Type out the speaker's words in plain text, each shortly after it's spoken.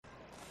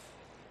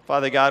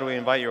Father God, we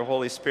invite your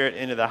Holy Spirit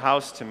into the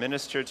house to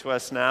minister to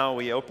us now.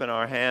 We open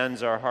our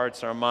hands, our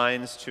hearts, our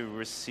minds to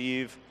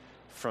receive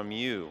from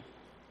you.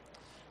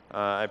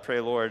 I pray,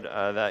 Lord,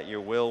 that your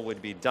will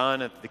would be done,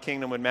 that the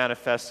kingdom would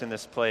manifest in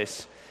this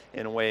place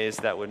in ways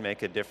that would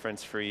make a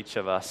difference for each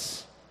of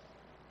us.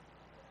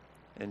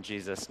 In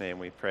Jesus' name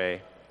we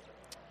pray.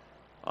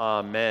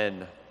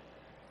 Amen.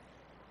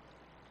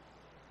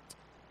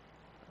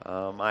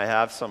 I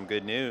have some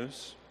good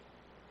news.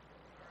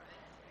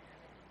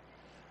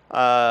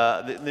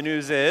 The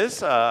news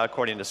is,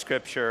 according to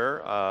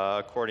Scripture,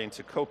 according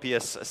to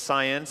copious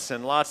science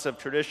and lots of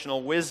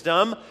traditional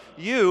wisdom,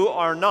 you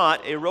are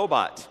not a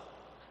robot.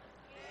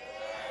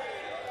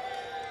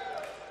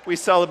 We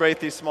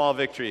celebrate these small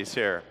victories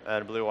here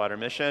at Blue Water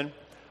Mission.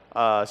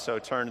 So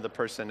turn to the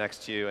person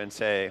next to you and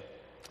say,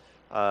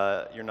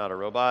 you're not a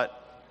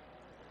robot.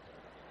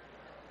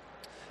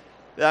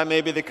 That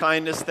may be the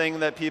kindest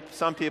thing that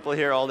some people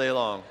hear all day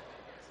long.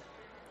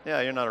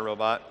 Yeah, you're not a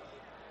robot.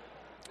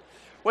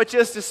 Which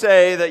is to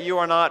say that you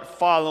are not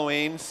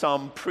following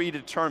some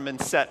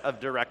predetermined set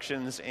of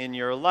directions in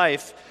your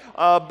life,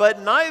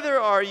 but neither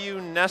are you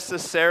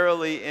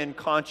necessarily in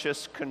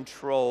conscious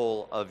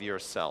control of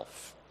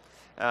yourself.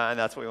 And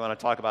that's what we want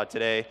to talk about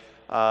today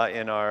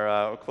in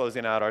our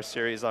closing out our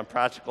series on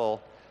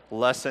practical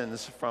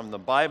lessons from the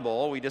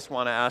Bible. We just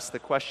want to ask the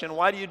question,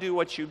 why do you do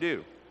what you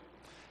do?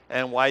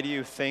 And why do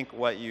you think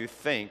what you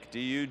think? Do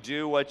you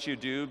do what you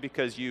do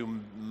because you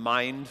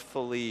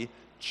mindfully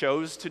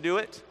chose to do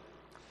it?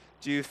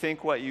 Do you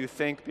think what you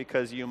think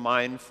because you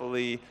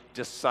mindfully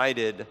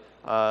decided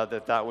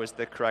that was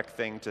the correct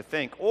thing to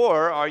think?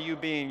 Or are you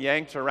being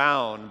yanked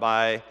around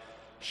by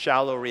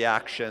shallow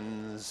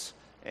reactions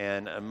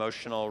and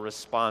emotional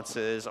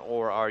responses?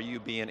 Or are you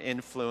being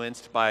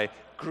influenced by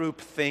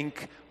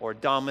groupthink or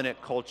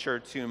dominant culture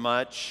too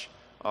much?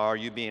 Are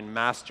you being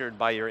mastered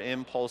by your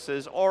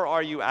impulses? Or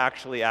are you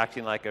actually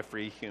acting like a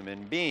free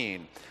human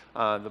being?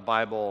 The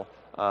Bible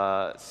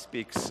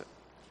speaks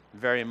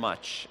very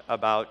much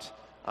about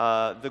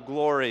the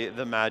glory,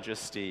 the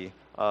majesty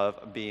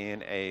of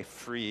being a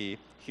free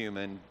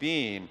human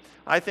being.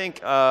 I think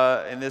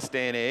in this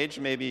day and age,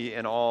 maybe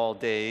in all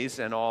days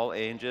and all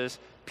ages,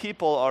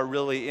 people are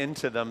really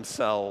into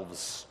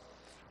themselves.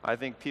 I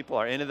think people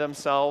are into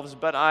themselves,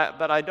 but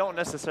I don't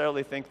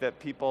necessarily think that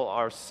people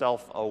are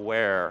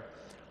self-aware.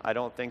 I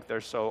don't think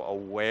they're so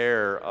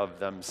aware of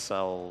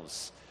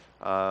themselves.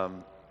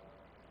 One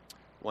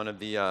of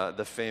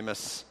the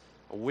famous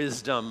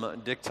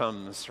wisdom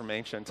dictums from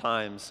ancient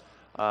times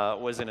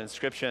was an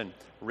inscription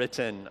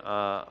written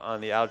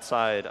on the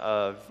outside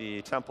of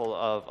the temple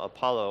of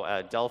Apollo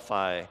at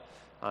Delphi,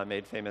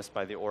 made famous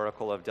by the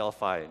Oracle of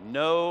Delphi.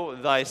 Know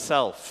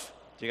thyself.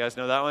 Do you guys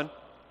know that one?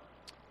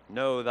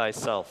 Know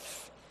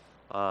thyself.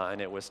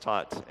 And it was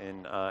taught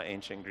in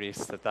ancient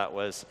Greece that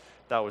was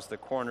the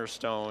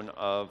cornerstone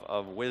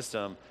of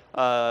wisdom.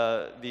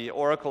 The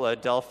Oracle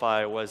at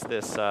Delphi was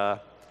this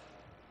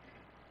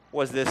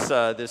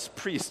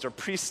priest or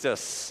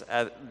priestess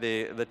at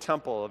the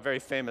temple, a very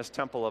famous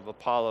temple of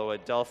Apollo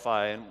at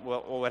Delphi. And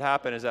what would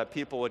happen is that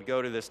people would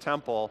go to this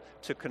temple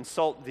to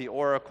consult the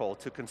oracle,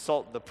 to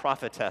consult the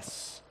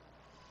prophetess.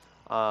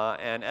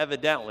 And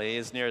evidently,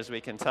 as near as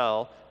we can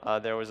tell,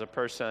 there was a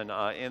person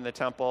in the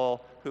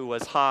temple who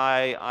was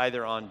high,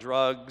 either on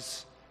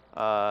drugs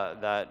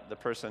that the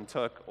person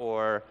took,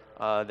 or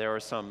there were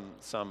some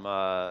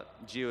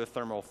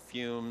geothermal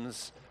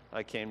fumes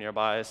came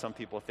nearby. Some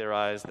people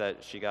theorize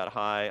that she got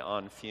high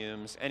on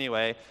fumes.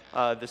 Anyway,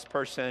 this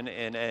person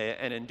in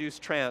an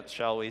induced trance,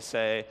 shall we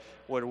say,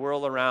 would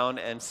whirl around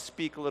and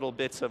speak little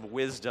bits of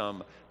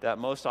wisdom that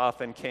most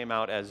often came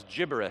out as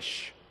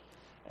gibberish.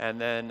 And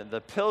then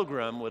the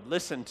pilgrim would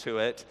listen to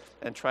it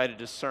and try to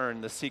discern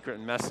the secret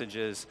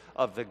messages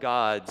of the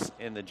gods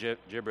in the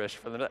gibberish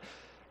for them.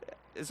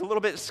 It's a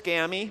little bit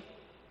scammy,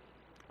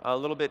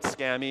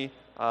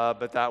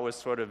 but that was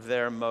sort of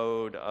their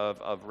mode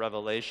of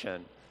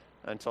revelation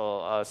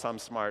until some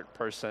smart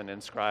person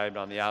inscribed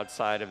on the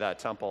outside of that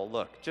temple,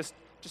 look, just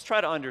try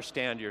to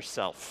understand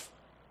yourself,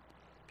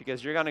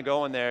 because you're going to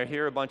go in there,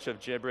 hear a bunch of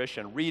gibberish,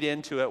 and read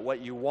into it what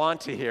you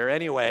want to hear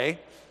anyway.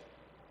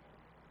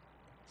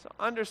 So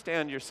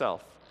understand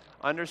yourself.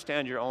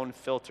 Understand your own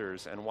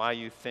filters and why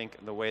you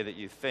think the way that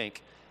you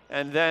think.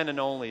 And then and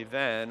only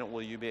then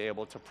will you be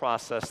able to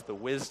process the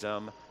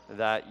wisdom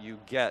that you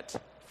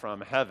get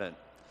from heaven.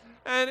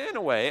 And in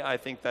a way, I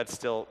think that's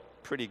still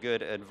pretty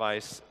good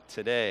advice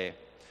today.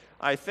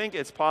 I think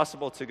it's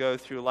possible to go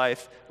through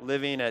life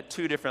living at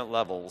two different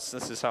levels.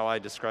 This is how I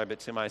describe it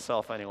to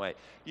myself anyway.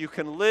 You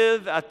can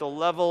live at the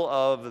level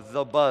of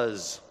the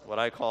buzz, what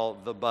I call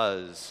the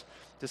buzz.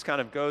 Just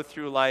kind of go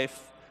through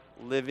life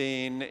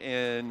living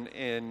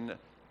in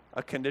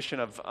a condition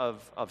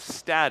of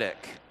static,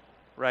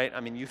 right? I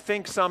mean, you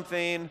think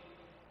something,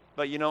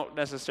 but you don't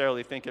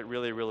necessarily think it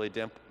really, really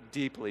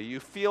deeply. You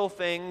feel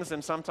things,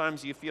 and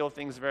sometimes you feel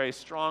things very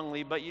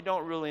strongly, but you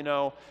don't really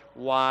know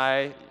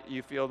why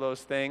you feel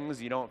those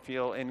things. You don't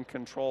feel in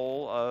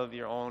control of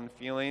your own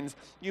feelings.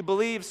 You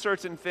believe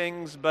certain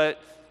things,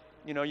 but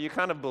you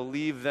kind of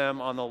believe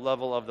them on the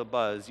level of the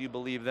buzz. You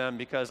believe them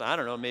because, I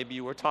don't know, maybe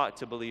you were taught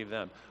to believe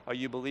them. Or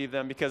you believe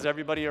them because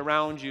everybody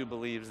around you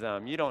believes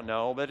them. You don't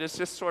know, but it's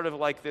just sort of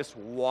like this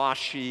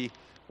washy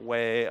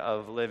way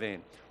of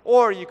living.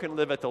 Or you can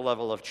live at the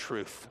level of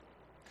truth.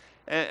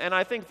 And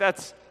I think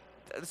that's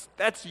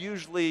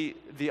usually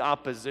the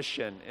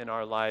opposition in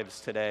our lives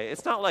today.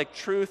 It's not like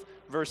truth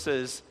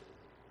versus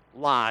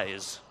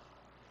lies.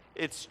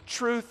 It's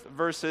truth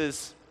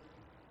versus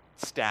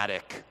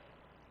static.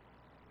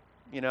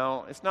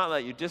 It's not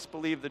that you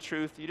disbelieve the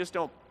truth. You just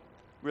don't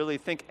really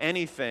think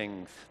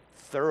anything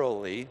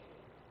thoroughly.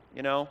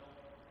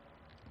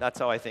 That's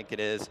how I think it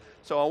is.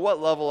 So on what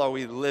level are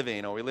we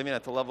living? Are we living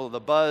at the level of the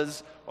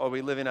buzz? Or are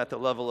we living at the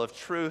level of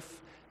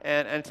truth?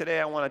 And today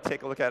I want to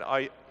take a look at,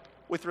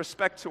 with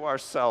respect to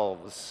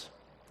ourselves,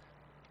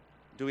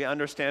 do we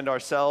understand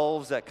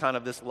ourselves at kind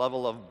of this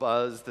level of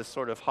buzz, this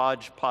sort of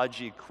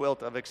hodgepodgey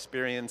quilt of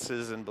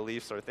experiences and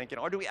beliefs or thinking?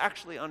 Or do we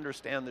actually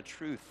understand the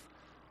truth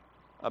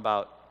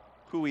about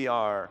who we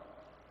are,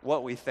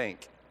 what we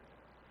think,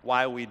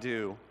 why we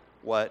do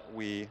what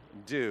we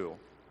do?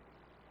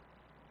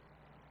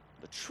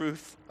 The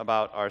truth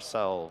about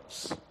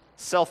ourselves.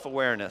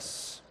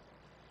 Self-awareness.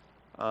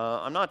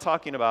 I'm not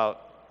talking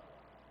about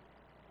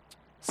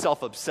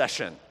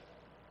self-obsession,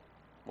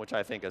 which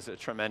I think is a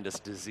tremendous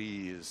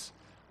disease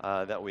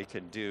that we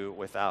could do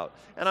without.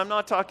 And I'm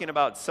not talking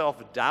about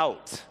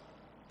self-doubt,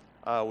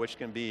 which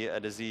can be a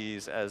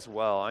disease as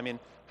well. I mean,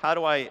 how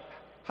do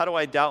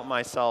I doubt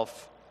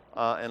myself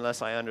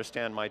unless I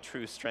understand my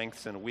true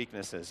strengths and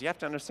weaknesses? You have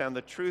to understand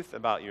the truth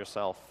about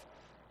yourself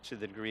to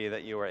the degree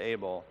that you are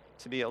able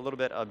to be a little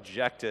bit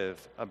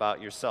objective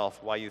about yourself,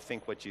 why you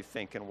think what you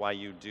think and why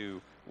you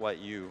do what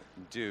you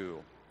do.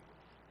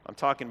 I'm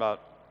talking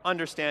about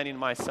understanding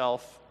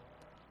myself.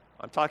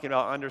 I'm talking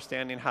about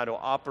understanding how to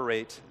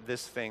operate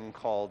this thing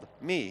called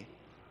me,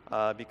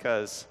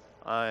 because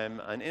I'm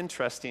an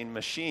interesting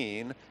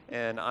machine,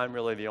 and I'm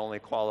really the only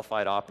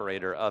qualified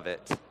operator of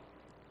it.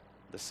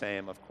 The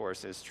same, of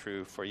course, is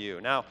true for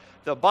you. Now,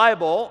 the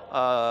Bible,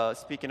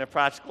 speaking of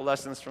practical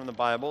lessons from the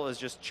Bible, is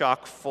just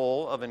chock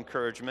full of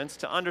encouragements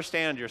to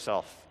understand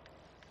yourself,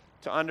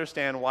 to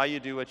understand why you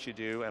do what you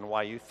do and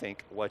why you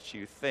think what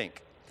you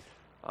think.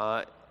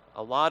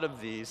 A lot of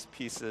these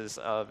pieces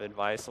of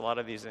advice, a lot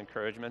of these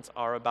encouragements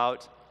are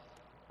about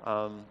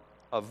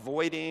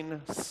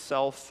avoiding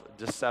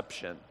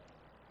self-deception.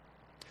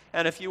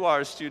 And if you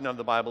are a student of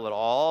the Bible at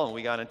all, and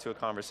we got into a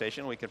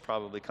conversation, we could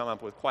probably come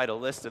up with quite a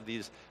list of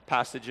these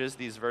passages,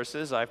 these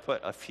verses. I've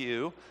put a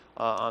few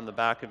on the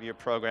back of your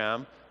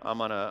program. I'm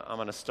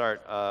gonna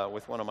start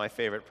with one of my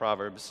favorite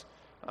Proverbs,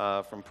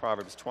 from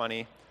Proverbs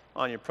 20.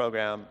 On your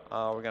program,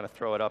 we're going to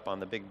throw it up on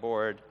the big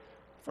board.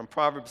 From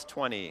Proverbs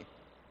 20,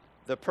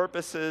 the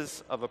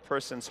purposes of a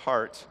person's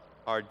heart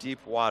are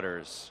deep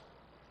waters,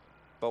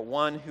 but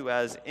one who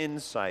has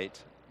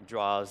insight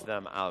draws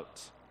them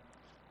out.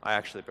 I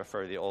actually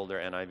prefer the older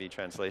NIV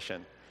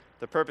translation.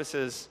 The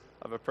purposes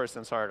of a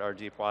person's heart are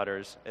deep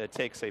waters. It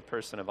takes a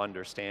person of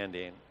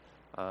understanding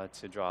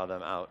to draw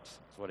them out,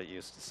 is what it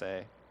used to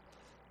say.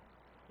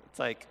 It's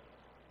like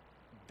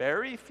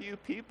very few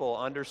people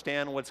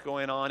understand what's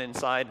going on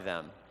inside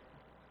them.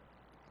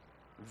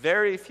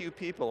 Very few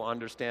people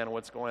understand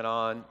what's going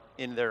on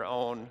in their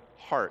own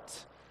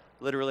heart.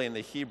 Literally in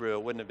the Hebrew,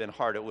 it wouldn't have been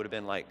heart, it would have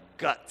been like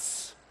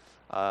guts,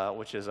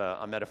 which is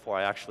a metaphor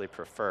I actually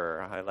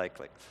prefer. I like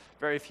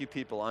very few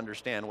people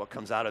understand what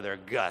comes out of their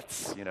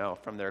guts,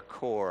 from their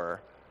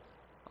core.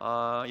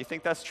 You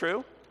think that's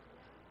true?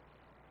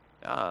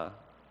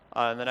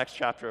 In the next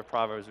chapter of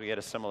Proverbs, we get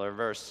a similar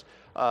verse.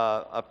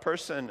 A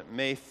person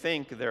may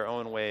think their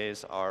own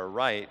ways are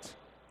right,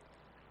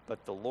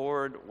 but the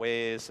Lord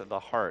weighs the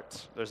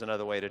heart. There's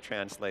another way to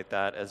translate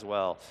that as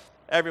well.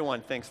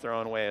 Everyone thinks their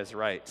own way is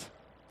right,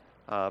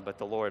 but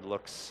the Lord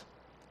looks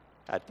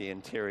at the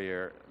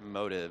interior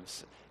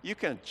motives. You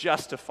can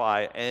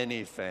justify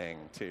anything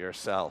to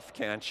yourself,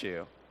 can't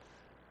you?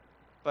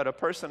 But a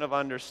person of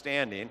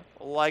understanding,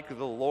 like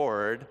the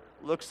Lord,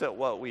 looks at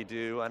what we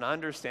do and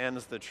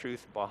understands the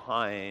truth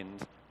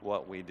behind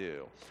what we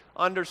do,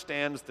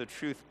 understands the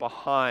truth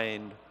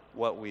behind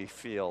what we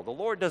feel. The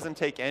Lord doesn't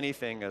take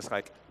anything as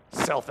like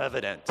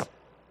self-evident.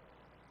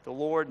 The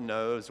Lord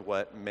knows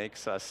what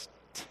makes us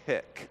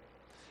tick.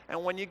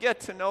 And when you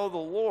get to know the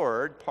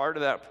Lord, part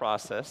of that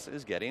process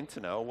is getting to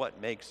know what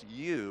makes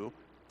you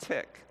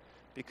tick,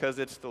 because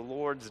it's the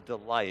Lord's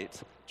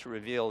delight to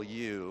reveal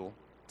you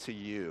to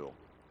you.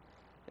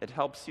 It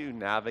helps you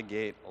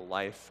navigate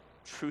life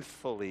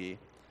truthfully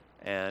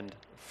and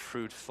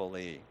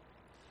fruitfully.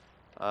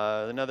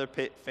 Another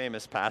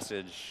famous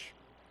passage,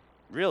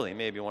 really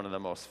maybe one of the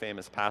most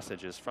famous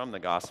passages from the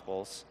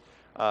Gospels,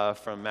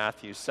 from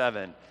Matthew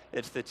 7.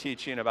 It's the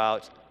teaching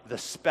about the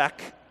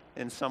speck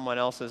in someone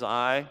else's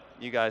eye.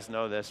 You guys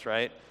know this,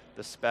 right?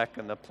 The speck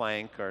and the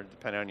plank, or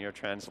depending on your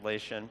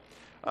translation.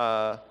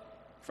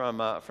 From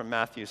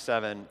Matthew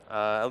 7,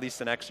 at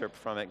least an excerpt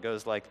from it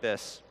goes like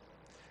this.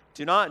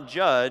 Do not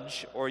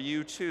judge, or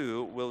you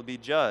too will be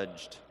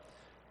judged.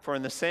 For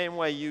in the same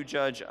way you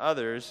judge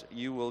others,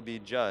 you will be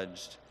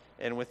judged.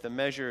 And with the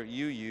measure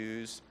you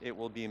use, it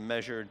will be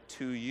measured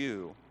to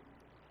you.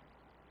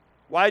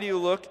 Why do you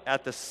look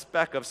at the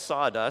speck of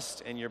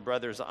sawdust in your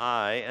brother's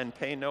eye and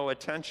pay no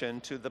attention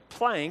to the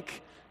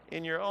plank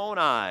in your own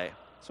eye?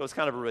 So it's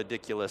kind of a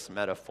ridiculous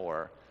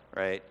metaphor,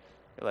 right?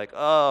 You're like,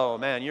 oh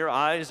man, your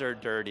eyes are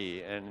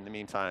dirty. And in the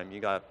meantime,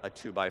 you got a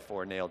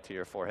 2x4 nailed to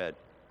your forehead.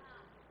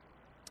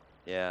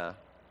 Yeah,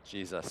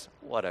 Jesus,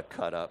 what a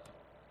cut up.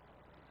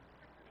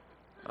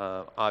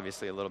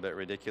 Obviously a little bit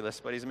ridiculous,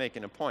 but he's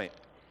making a point.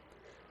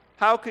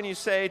 How can you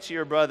say to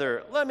your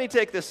brother, let me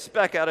take this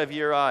speck out of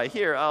your eye.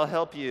 Here, I'll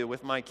help you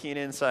with my keen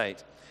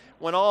insight.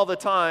 When all the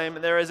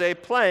time there is a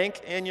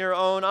plank in your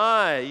own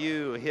eye,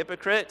 you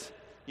hypocrite,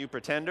 you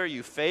pretender,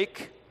 you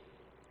fake.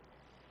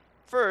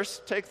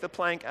 First, take the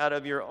plank out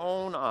of your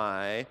own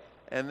eye,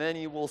 and then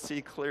you will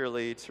see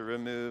clearly to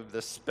remove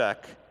the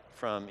speck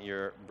from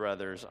your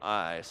brother's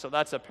eye. So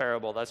that's a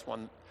parable. That's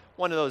one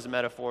of those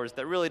metaphors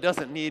that really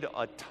doesn't need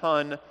a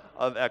ton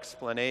of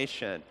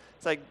explanation.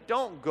 It's like,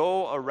 don't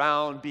go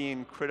around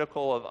being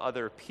critical of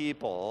other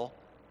people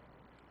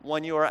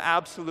when you are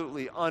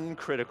absolutely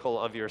uncritical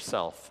of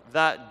yourself.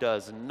 That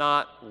does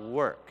not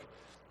work.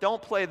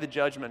 Don't play the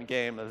judgment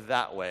game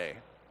that way,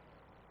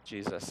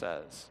 Jesus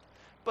says.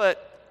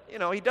 But,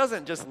 he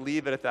doesn't just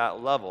leave it at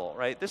that level,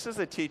 right? This is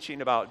a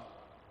teaching about,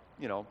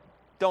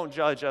 don't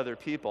judge other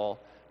people.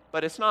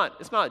 But it's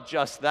not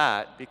just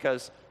that,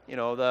 because,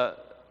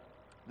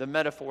 the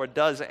metaphor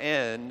does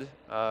end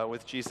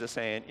with Jesus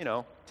saying,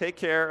 take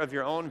care of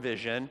your own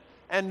vision,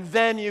 and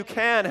then you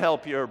can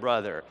help your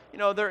brother.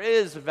 There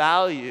is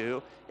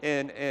value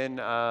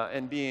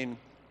in being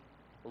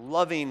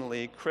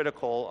lovingly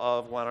critical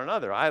of one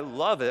another. I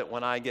love it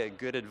when I get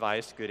good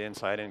advice, good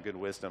insight, and good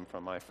wisdom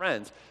from my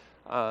friends.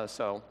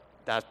 So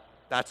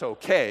that's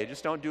okay.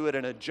 Just don't do it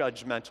in a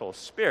judgmental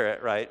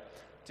spirit, right?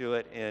 Do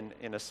it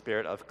in a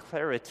spirit of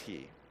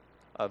clarity,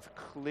 of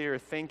clear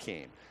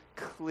thinking,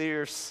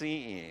 clear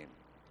seeing.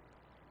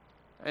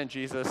 And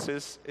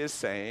Jesus is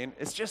saying,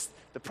 it's just,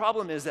 the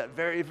problem is that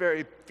very,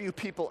 very few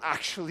people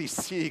actually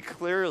see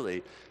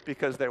clearly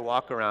because they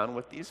walk around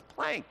with these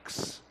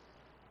planks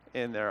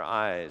in their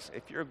eyes.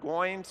 If you're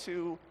going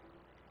to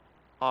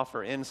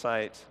offer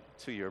insight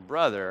to your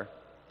brother,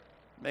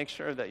 make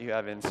sure that you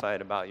have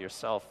insight about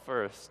yourself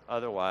first.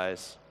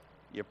 Otherwise,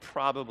 you're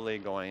probably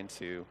going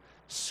to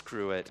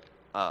screw it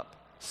up.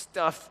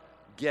 Stuff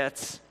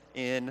gets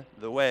in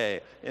the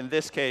way. In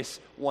this case,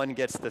 one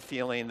gets the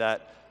feeling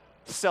that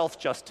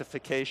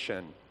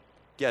self-justification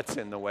gets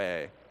in the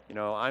way.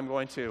 I'm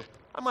going to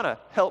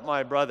help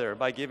my brother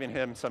by giving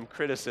him some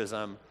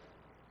criticism.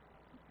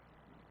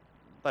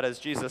 But as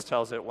Jesus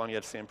tells it, one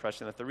gets the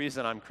impression that the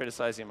reason I'm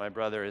criticizing my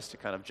brother is to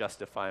kind of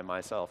justify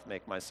myself,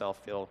 make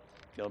myself feel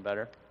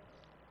better.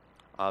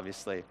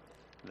 Obviously,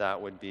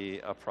 that would be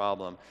a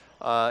problem.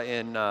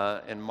 In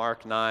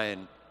Mark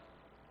 9,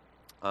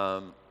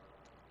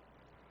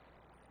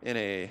 in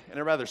a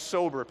rather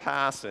sober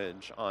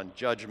passage on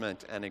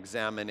judgment and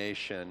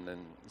examination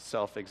and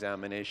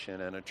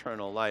self-examination and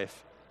eternal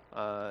life,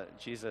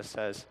 Jesus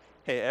says,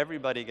 hey,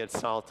 everybody gets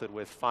salted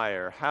with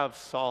fire. Have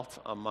salt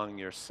among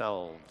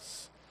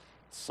yourselves.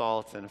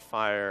 Salt and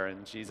fire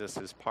in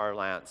Jesus'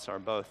 parlance are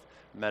both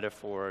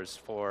metaphors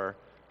for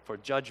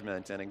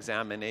judgment and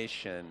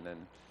examination,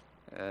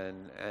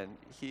 and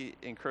he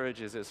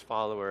encourages his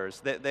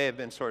followers. They have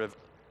been sort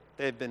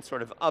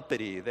of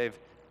uppity.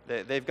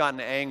 They've gotten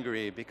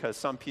angry because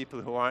some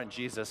people who aren't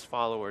Jesus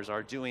followers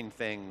are doing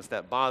things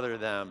that bother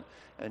them.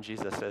 And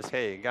Jesus says,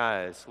 hey,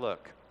 guys,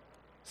 look,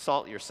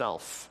 salt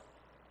yourself.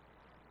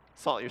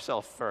 Salt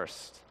yourself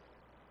first.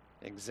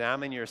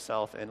 Examine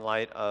yourself in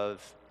light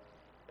of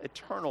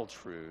eternal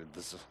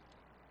truths,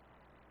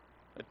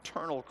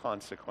 eternal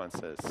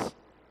consequences.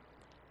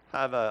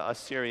 Have a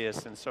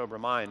serious and sober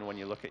mind when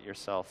you look at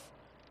yourself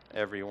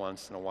every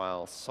once in a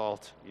while.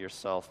 Salt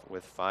yourself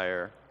with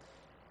fire.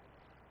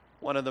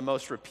 One of the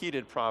most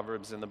repeated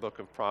proverbs in the book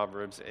of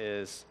Proverbs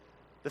is,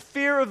 the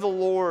fear of the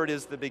Lord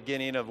is the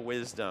beginning of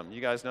wisdom. You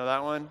guys know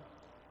that one?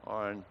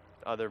 Or in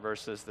other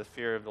verses, the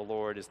fear of the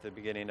Lord is the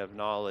beginning of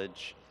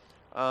knowledge.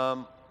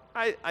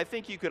 I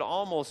think you could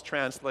almost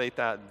translate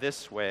that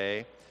this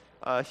way.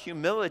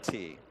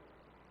 Humility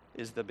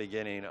is the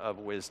beginning of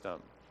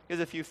wisdom. Because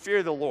if you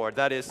fear the Lord,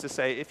 that is to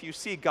say, if you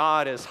see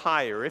God as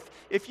higher,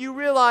 if you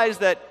realize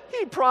that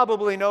he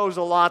probably knows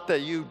a lot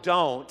that you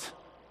don't,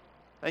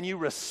 and you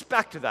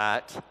respect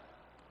that,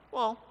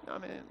 well,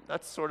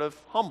 that's sort of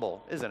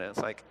humble, isn't it? It's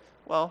like,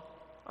 well,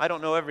 I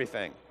don't know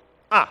everything.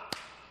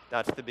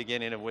 That's the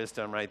beginning of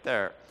wisdom right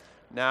there.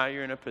 Now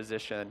you're in a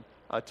position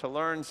to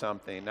learn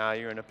something. Now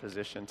you're in a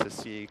position to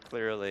see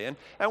clearly.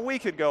 And we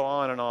could go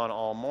on and on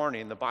all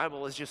morning. The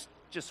Bible is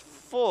just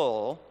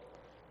full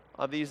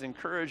of these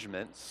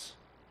encouragements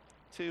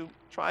to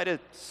try to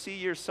see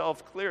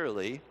yourself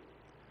clearly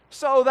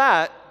so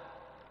that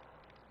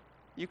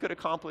you could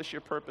accomplish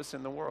your purpose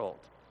in the world,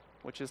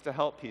 which is to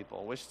help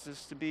people, which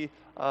is to be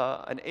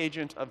an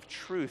agent of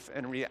truth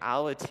and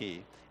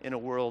reality in a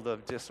world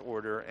of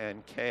disorder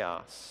and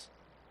chaos.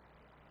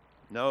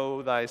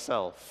 Know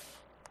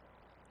thyself.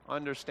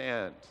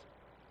 Understand.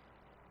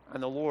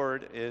 And the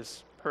Lord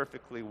is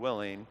perfectly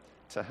willing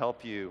to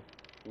help you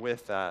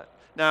with that.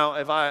 Now,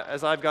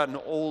 as I've gotten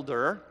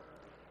older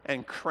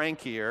and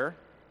crankier,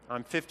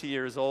 I'm 50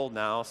 years old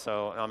now,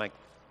 so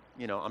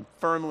I'm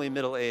firmly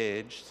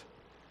middle-aged,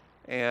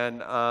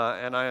 and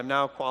I am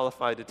now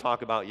qualified to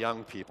talk about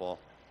young people.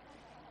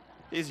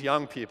 These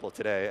young people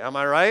today, am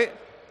I right?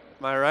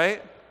 Am I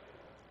right?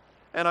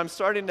 And I'm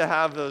starting to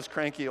have those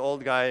cranky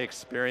old guy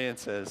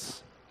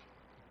experiences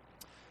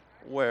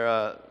where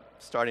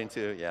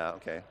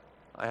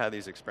I had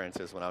these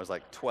experiences when I was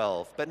like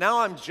 12, but now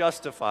I'm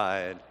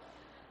justified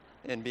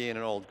in being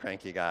an old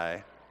cranky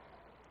guy.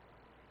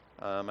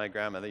 My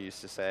grandmother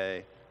used to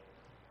say,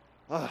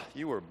 "Oh,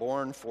 you were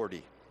born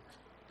 40."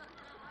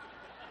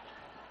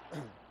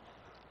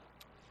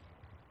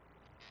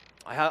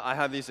 I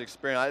have these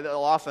experiences.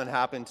 It'll often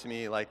happen to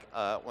me, like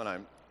when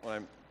I'm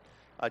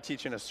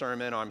teaching a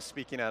sermon, or I'm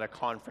speaking at a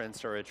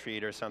conference or a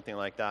retreat or something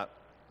like that,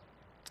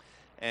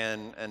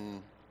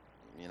 and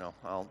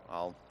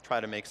I'll try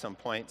to make some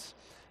points,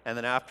 and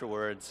then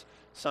afterwards,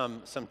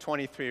 some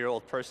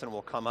 23-year-old person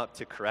will come up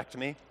to correct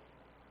me,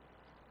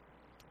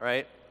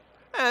 right?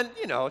 And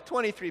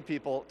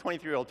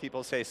 23-year-old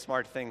people say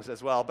smart things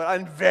as well, but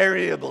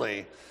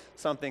invariably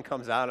something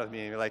comes out of me,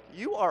 and you're like,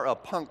 "You are a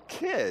punk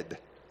kid."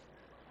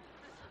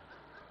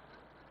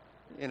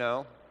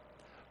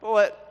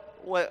 But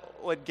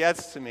what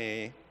gets to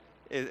me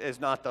is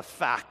not the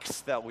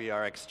facts that we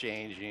are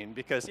exchanging,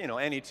 because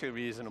any two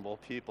reasonable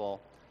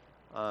people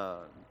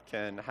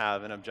can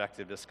have an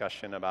objective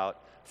discussion about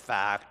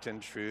fact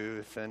and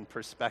truth and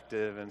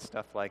perspective and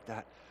stuff like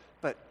that.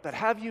 But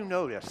have you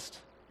noticed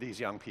these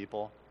young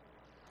people?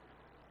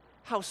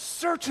 How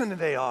certain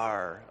they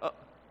are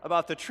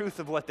about the truth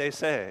of what they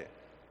say,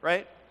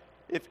 right?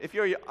 If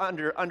you're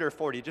under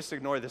 40, just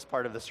ignore this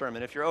part of the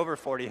sermon. If you're over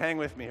 40, hang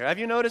with me here. Have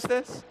you noticed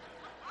this?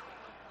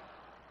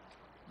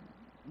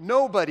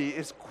 Nobody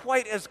is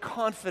quite as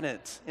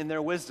confident in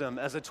their wisdom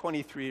as a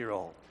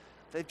 23-year-old.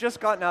 They've just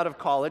gotten out of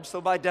college,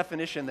 so by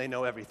definition, they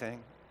know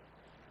everything,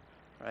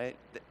 right?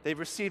 They've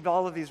received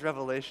all of these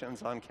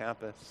revelations on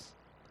campus.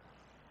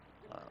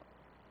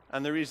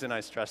 And the reason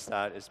I stress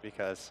that is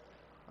because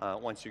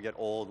once you get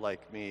old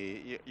like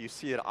me, you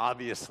see it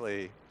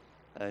obviously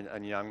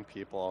in young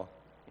people,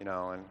 and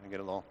I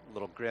get a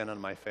little grin on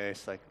my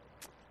face, like,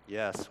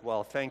 "Yes,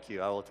 well, thank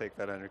you. I will take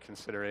that under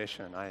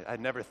consideration. I'd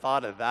never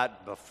thought of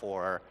that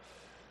before."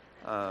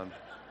 I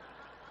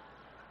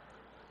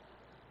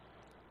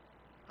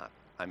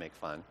make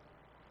fun.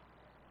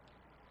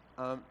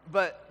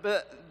 But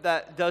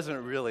that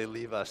doesn't really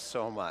leave us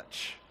so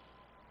much,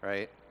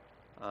 right?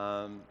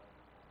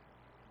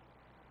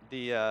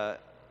 The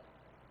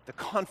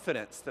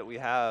confidence that we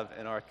have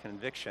in our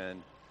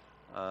conviction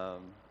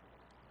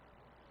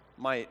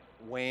might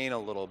wane a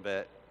little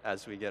bit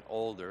as we get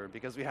older,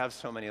 because we have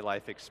so many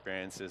life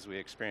experiences, we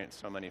experience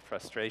so many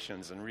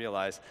frustrations, and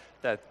realize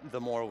that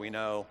the more we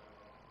know,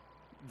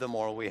 the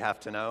more we have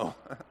to know.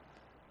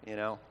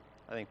 I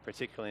think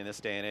particularly in this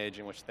day and age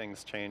in which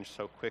things change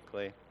so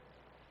quickly.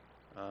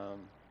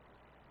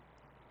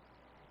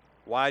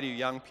 Why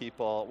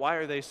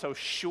are they so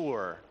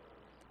sure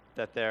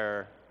that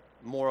their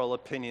moral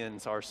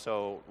opinions are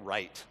so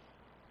right?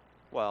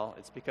 Well,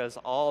 it's because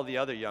all the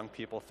other young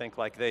people think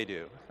like they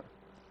do.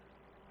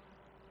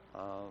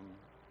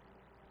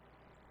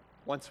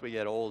 Once we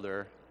get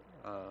older,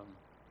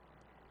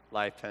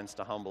 life tends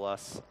to humble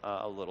us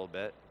a little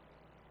bit,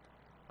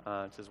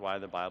 which is why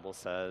the Bible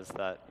says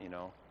that,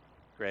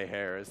 gray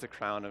hair is the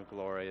crown of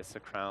glory, it's the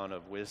crown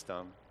of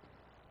wisdom.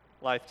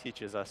 Life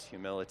teaches us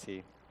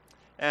humility,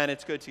 and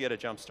it's good to get a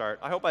jump start.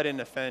 I hope I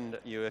didn't offend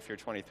you if you're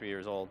 23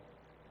 years old,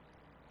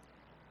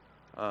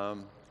 but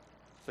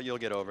you'll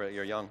get over it,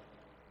 you're young.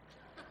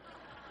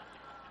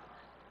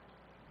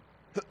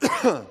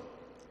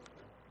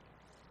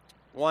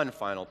 One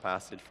final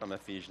passage from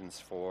Ephesians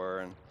 4,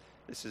 and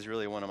this is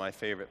really one of my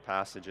favorite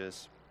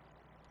passages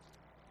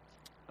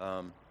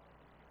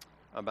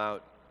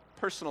about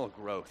personal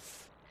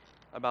growth,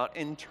 about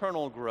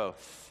internal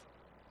growth,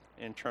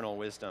 internal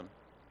wisdom.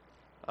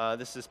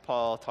 This is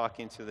Paul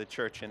talking to the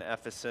church in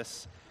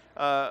Ephesus,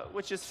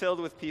 which is filled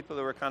with people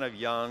who are kind of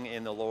young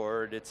in the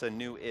Lord. It's a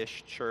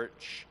new-ish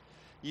church.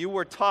 "You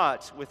were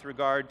taught with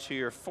regard to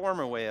your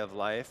former way of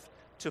life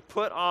to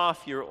put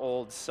off your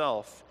old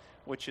self,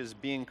 which is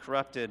being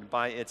corrupted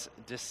by its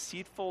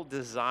deceitful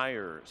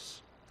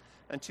desires,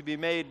 and to be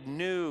made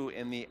new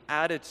in the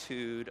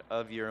attitude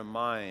of your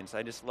minds."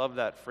 I just love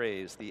that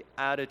phrase, the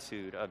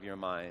attitude of your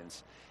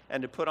minds.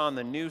 "And to put on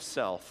the new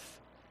self,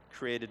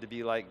 created to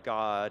be like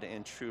God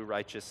in true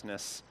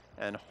righteousness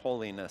and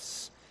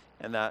holiness."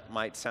 And that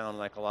might sound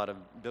like a lot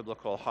of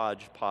biblical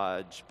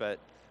hodgepodge, but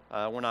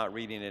we're not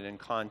reading it in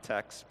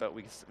context, but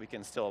we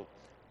can still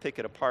pick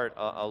it apart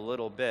a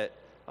little bit.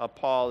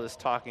 Paul is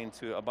talking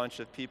to a bunch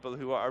of people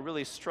who are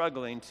really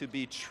struggling to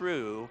be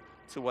true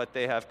to what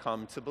they have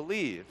come to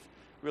believe,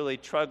 really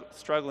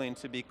struggling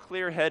to be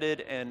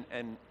clear-headed and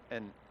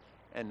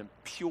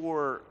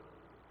pure-minded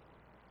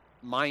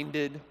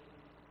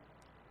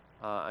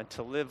and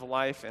to live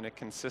life in a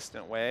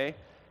consistent way.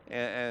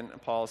 And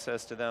Paul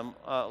says to them,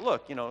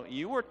 look,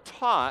 you were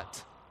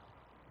taught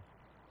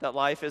that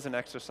life is an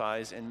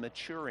exercise in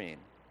maturing.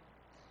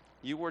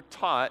 You were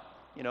taught,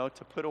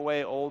 to put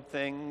away old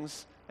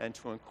things and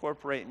to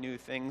incorporate new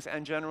things,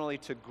 and generally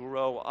to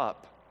grow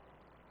up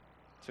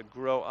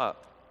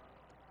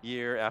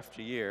year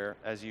after year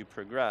as you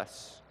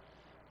progress.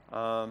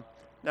 Now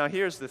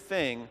here's the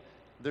thing,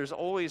 there's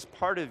always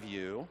part of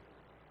you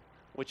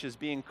which is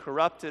being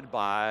corrupted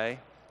by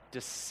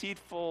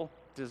deceitful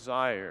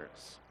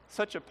desires.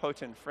 Such a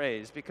potent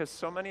phrase, because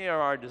so many of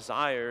our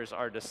desires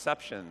are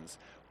deceptions.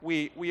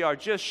 We are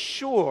just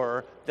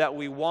sure that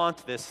we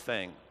want this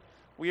thing.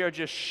 We are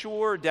just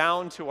sure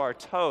down to our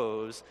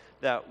toes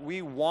that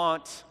we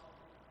want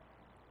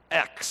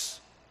X,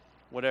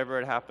 whatever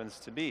it happens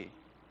to be.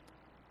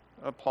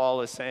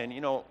 Paul is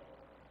saying,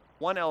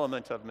 one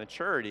element of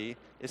maturity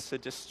is to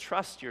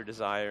distrust your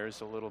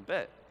desires a little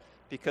bit,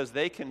 because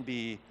they can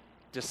be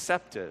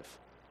deceptive.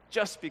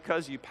 Just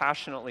because you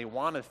passionately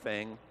want a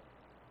thing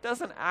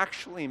doesn't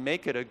actually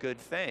make it a good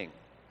thing.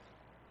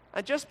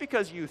 And just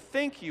because you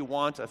think you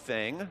want a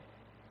thing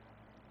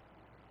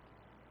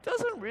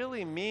doesn't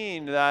really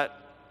mean that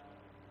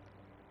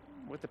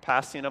with the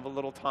passing of a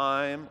little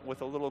time,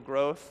 with a little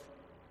growth,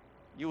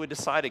 you would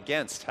decide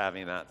against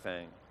having that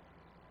thing.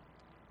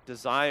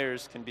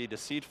 Desires can be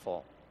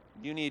deceitful.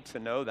 You need to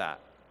know that.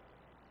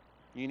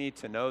 You need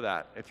to know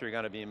that if you're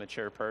going to be a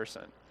mature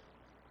person.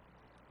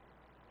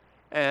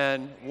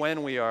 And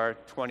when we are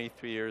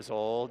 23 years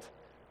old,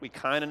 we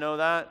kind of know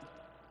that,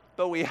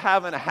 but we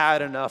haven't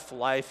had enough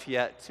life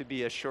yet to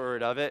be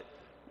assured of it.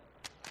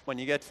 When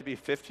you get to be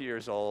 50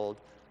 years old,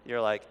 you're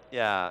like,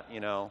 yeah,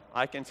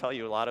 I can tell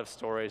you a lot of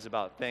stories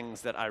about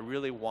things that I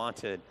really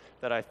wanted,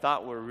 that I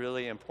thought were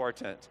really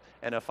important.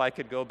 And if I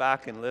could go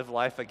back and live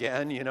life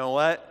again, you know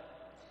what?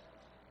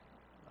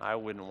 I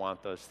wouldn't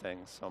want those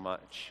things so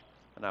much,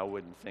 and I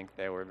wouldn't think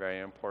they were very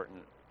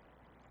important.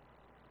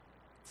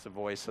 It's the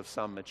voice of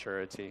some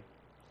maturity,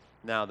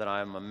 now that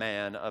I'm a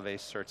man of a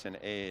certain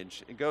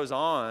age. It goes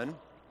on,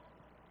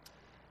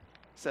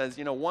 says,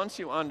 once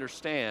you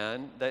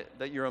understand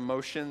that your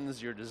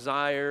emotions, your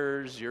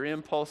desires, your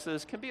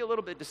impulses can be a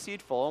little bit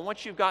deceitful, and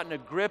once you've gotten a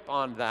grip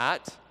on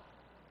that,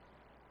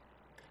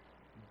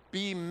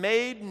 be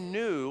made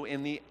new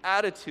in the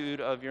attitude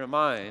of your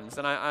minds.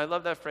 And I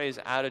love that phrase,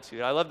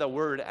 attitude. I love the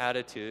word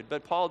attitude,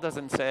 but Paul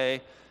doesn't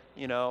say,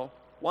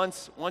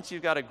 once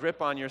you've got a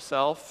grip on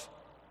yourself,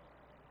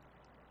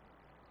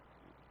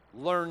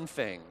 learn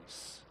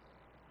things.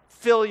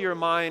 Fill your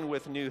mind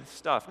with new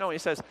stuff. No, he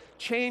says,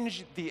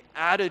 change the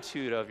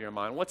attitude of your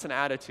mind. What's an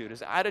attitude?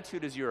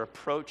 Attitude is your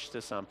approach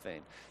to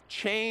something.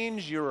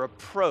 Change your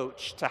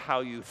approach to how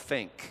you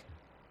think,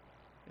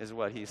 is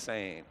what he's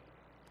saying.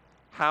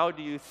 How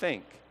do you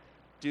think?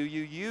 Do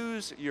you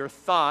use your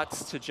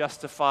thoughts to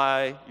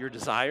justify your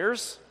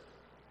desires?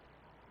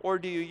 Or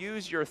do you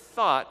use your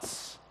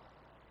thoughts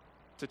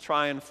to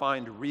try and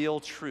find real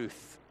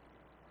truth?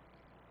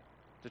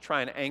 To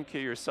try and anchor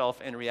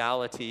yourself in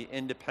reality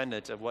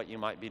independent of what you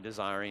might be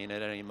desiring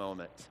at any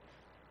moment.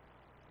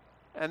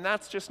 And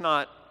that's just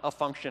not a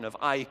function of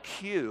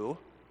IQ.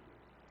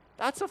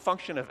 That's a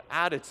function of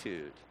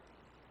attitude.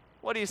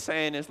 What he's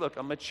saying is, look,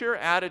 a mature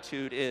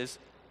attitude is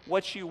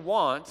what you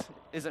want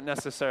isn't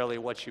necessarily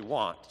what you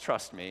want,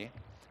 trust me.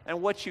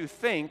 And what you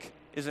think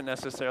isn't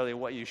necessarily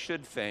what you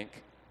should think.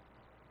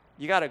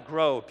 You got to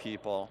grow,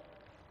 people.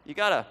 You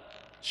got to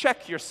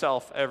check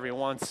yourself every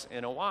once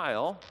in a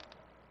while.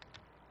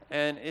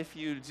 And if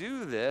you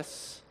do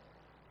this,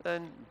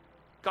 then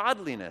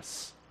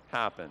godliness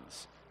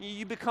happens.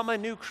 You become a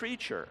new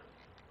creature.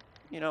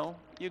 You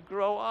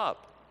grow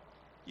up.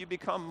 You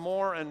become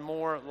more and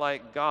more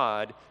like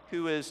God,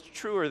 who is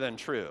truer than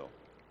true.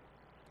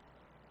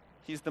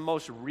 He's the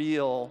most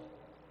real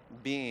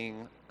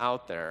being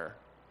out there.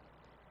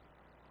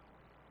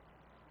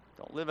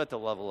 Don't live at the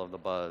level of the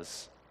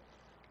buzz.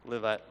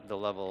 Live at the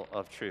level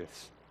of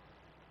truth.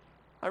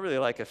 I really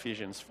like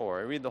Ephesians 4.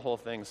 I read the whole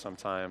thing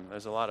sometime.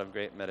 There's a lot of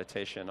great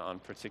meditation on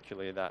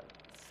particularly that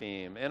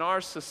theme. In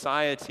our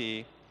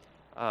society,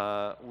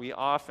 we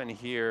often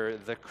hear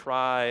the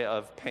cry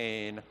of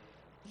pain,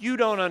 "You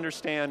don't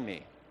understand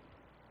me."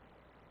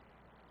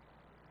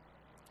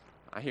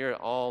 I hear it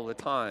all the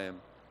time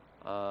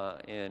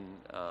in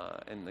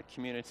the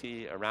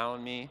community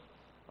around me,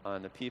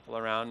 and the people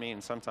around me,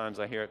 and sometimes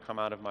I hear it come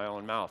out of my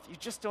own mouth. You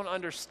just don't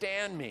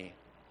understand me,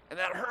 and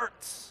that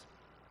hurts.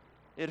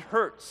 It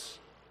hurts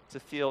to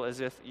feel as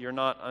if you're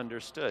not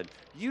understood.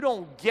 You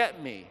don't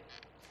get me.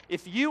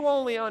 If you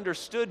only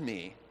understood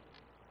me,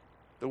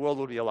 the world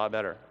would be a lot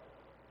better.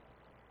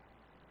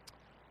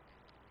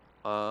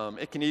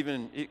 It can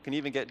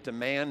even get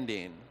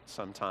demanding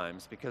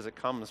sometimes because it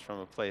comes from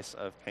a place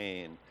of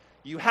pain.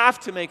 You have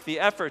to make the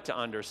effort to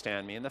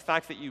understand me, and the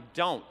fact that you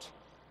don't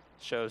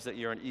shows that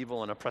you're an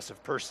evil and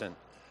oppressive person.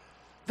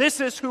 This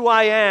is who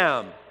I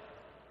am.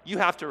 You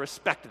have to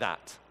respect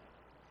that.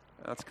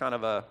 That's kind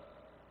of a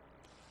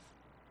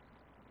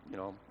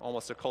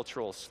almost a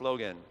cultural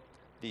slogan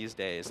these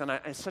days. And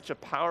it's such a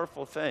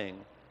powerful thing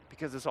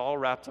because it's all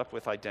wrapped up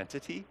with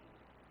identity,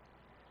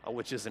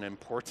 which is an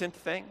important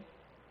thing,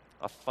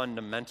 a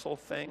fundamental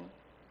thing.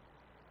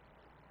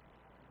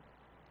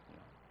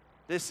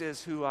 This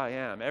is who I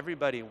am.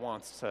 Everybody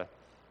wants to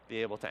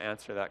be able to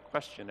answer that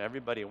question.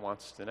 Everybody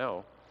wants to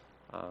know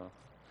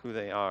who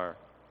they are.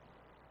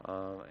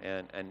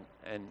 And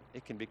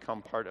it can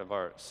become part of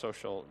our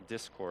social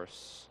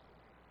discourse.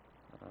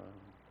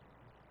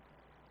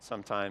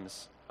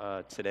 Sometimes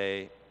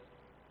today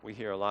we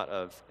hear a lot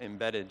of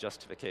embedded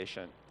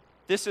justification.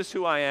 This is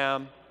who I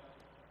am.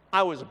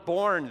 I was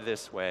born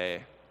this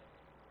way,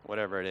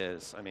 whatever it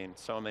is. I mean,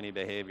 so many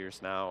behaviors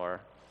now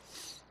are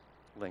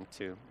linked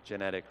to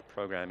genetic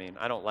programming.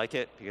 I don't like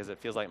it because it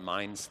feels like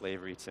mind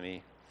slavery to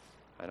me.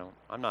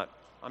 I'm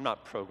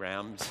not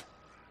programmed.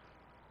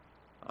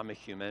 I'm a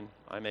human.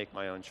 I make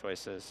my own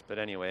choices. But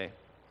anyway,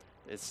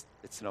 it's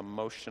an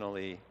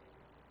emotionally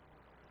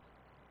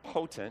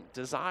potent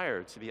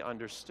desire to be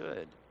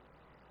understood,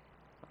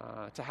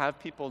 to have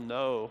people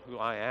know who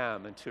I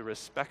am and to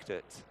respect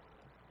it.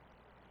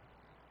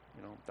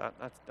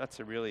 That's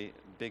a really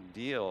big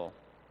deal.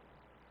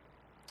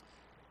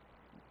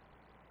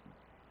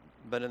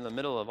 But in the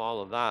middle of all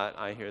of that,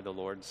 I hear the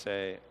Lord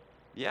say,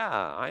 yeah,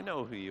 I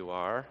know who you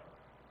are,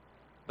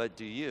 but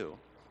do you?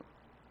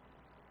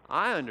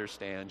 I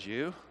understand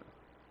you.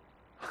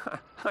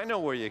 I know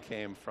where you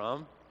came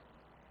from,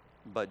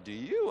 but do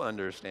you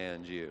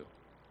understand you?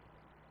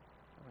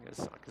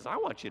 Because I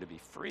want you to be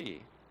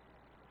free.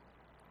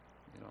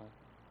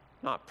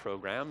 Not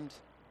programmed.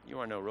 You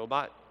are no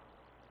robot.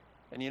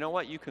 And you know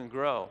what? You can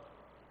grow.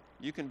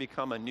 You can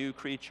become a new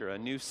creature, a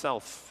new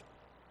self.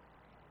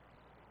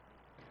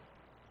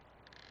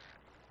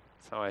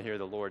 That's how I hear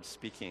the Lord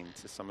speaking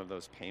to some of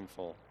those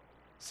painful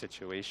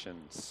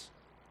situations.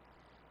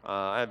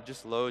 I have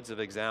just loads of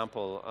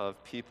example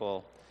of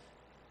people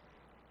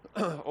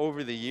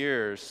over the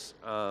years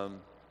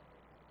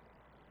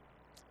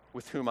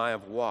with whom I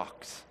have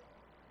walked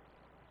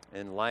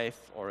in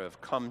life or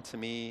have come to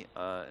me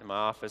in my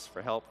office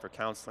for help, for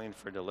counseling,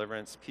 for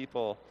deliverance.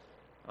 People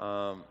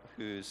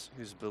whose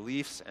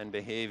beliefs and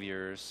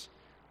behaviors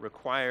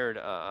required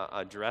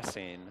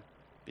addressing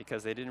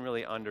because they didn't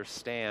really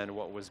understand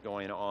what was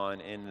going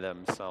on in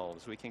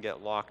themselves. We can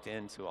get locked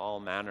into all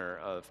manner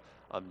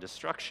of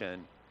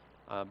destruction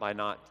by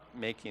not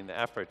making the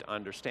effort to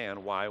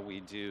understand why we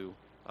do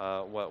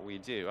what we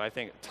do. I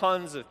think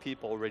tons of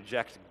people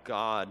reject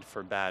God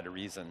for bad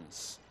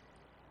reasons.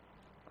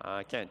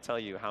 I can't tell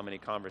you how many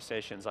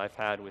conversations I've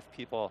had with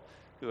people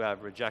who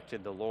have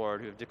rejected the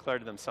Lord, who have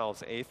declared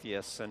themselves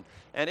atheists. And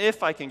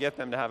if I can get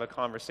them to have a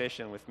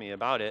conversation with me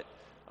about it,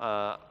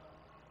 I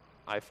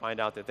find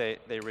out that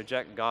they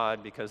reject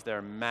God because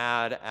they're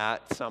mad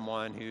at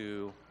someone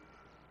who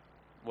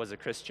was a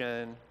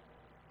Christian,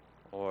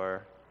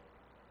 or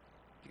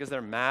because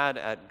they're mad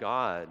at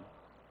God,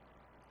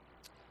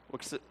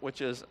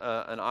 which is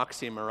an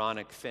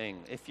oxymoronic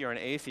thing. If you're an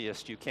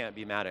atheist, you can't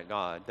be mad at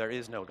God. There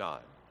is no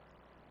God.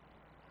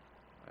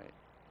 Right?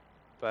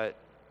 But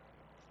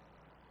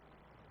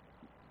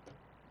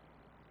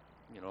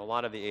a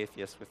lot of the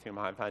atheists with whom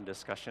I've had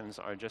discussions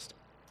are just,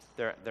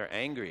 they're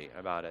angry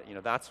about it.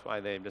 That's why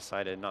they've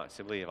decided not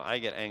to believe. I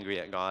get angry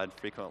at God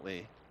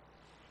frequently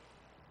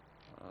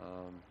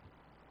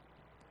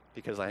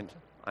because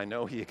I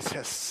know He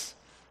exists.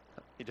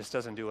 He just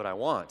doesn't do what I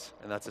want,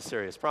 and that's a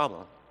serious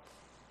problem.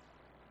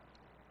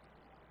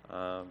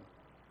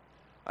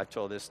 I've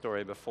told this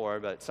story before,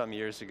 but some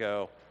years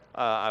ago,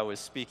 I was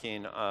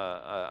speaking.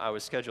 I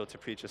was scheduled to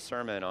preach a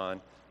sermon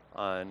on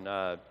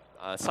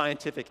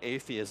scientific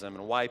atheism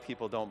and why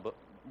people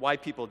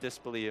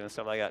disbelieve and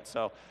stuff like that.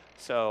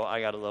 So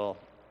I got a little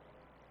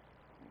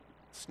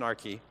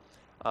snarky,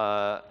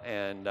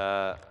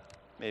 and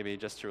maybe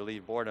just to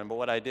relieve boredom. But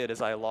what I did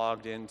is I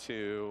logged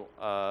into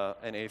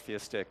an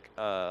atheistic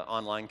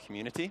online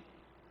community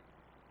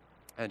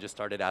and just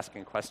started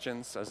asking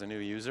questions as a new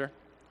user.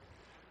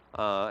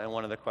 And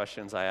one of the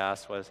questions I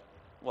asked was,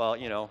 well,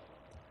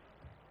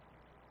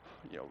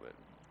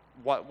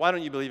 why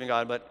don't you believe in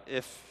God? But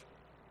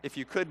if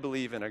you could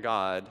believe in a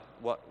God,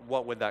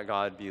 what would that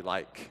God be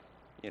like?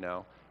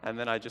 And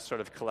then I just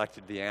sort of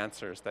collected the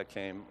answers that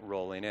came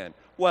rolling in.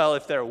 Well,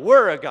 if there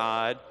were a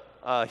God,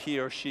 he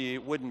or she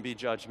wouldn't be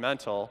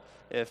judgmental.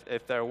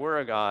 If there were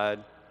a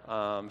God,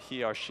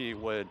 he or she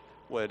would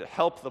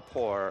help the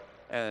poor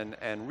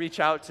and reach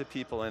out to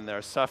people in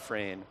their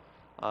suffering.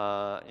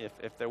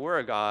 If there were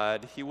a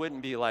God, he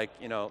wouldn't be like,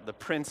 the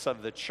prince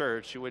of the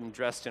church. He wouldn't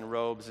dress in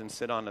robes and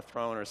sit on a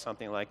throne or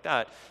something like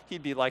that.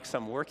 He'd be like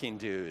some working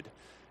dude.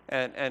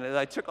 And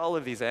I took all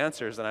of these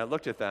answers and I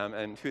looked at them,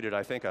 and who did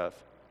I think of?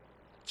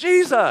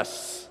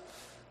 Jesus!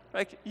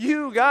 Like,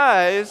 you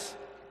guys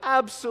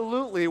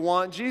absolutely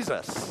want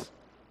Jesus.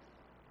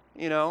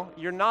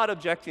 You're not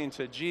objecting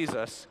to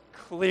Jesus,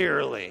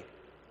 clearly.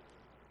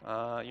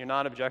 You're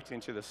not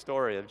objecting to the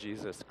story of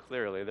Jesus,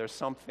 clearly. There's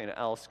something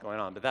else going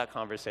on. But that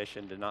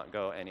conversation did not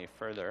go any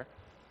further.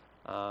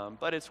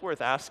 But it's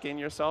worth asking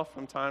yourself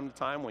from time to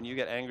time when you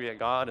get angry at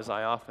God, as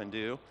I often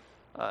do,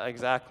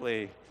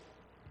 exactly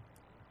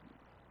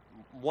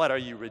what are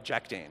you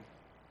rejecting?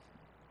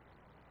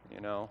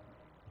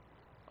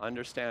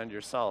 Understand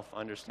yourself,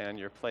 understand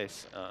your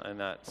place in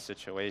that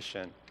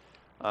situation.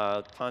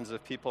 Tons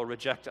of people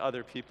reject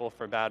other people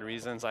for bad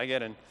reasons. I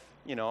get in,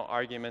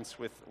 arguments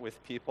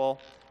with people,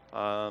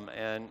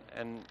 and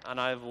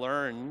I've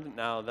learned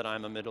now that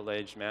I'm a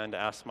middle-aged man to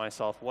ask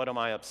myself, what am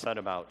I upset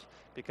about?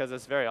 Because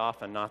it's very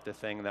often not the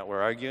thing that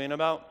we're arguing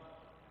about,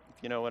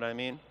 if you know what I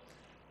mean.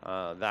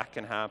 That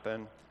can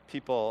happen.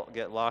 People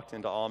get locked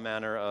into all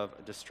manner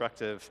of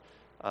destructive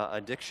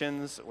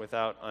addictions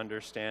without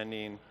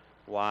understanding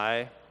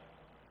why.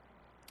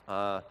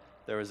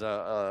 There was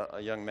a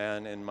young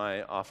man in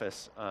my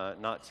office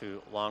not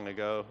too long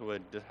ago who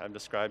would have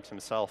described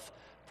himself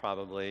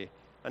probably,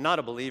 not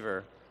a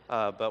believer,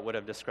 but would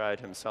have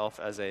described himself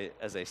as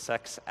a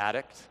sex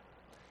addict,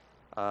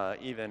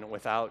 even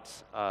without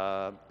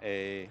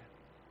a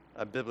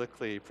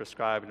biblically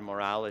prescribed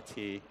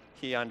morality.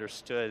 He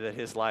understood that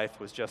his life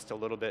was just a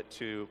little bit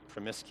too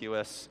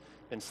promiscuous,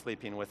 been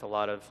sleeping with a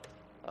lot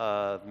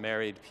of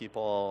married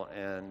people,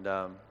 and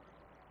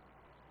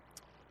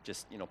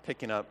just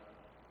picking up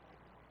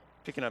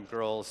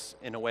girls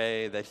in a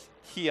way that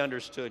he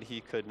understood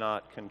he could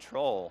not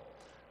control.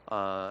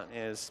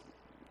 Is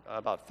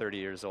about 30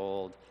 years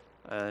old,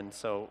 and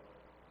so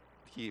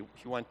he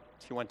went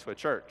to a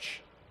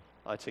church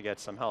to get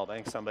some help. I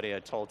think somebody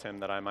had told him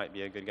that I might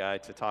be a good guy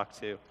to talk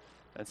to,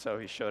 and so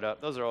he showed up.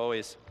 Those are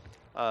always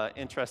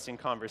interesting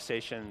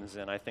conversations,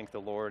 and I think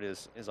the Lord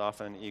is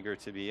often eager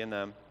to be in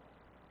them.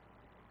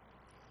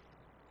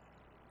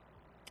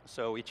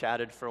 So we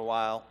chatted for a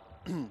while,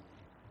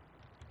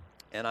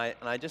 and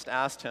I just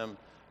asked him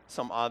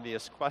some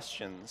obvious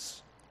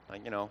questions,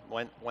 like,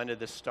 when did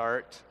this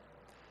start?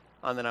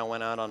 And then I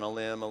went out on a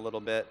limb a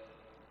little bit,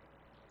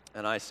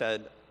 and I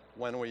said,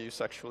 when were you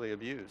sexually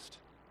abused?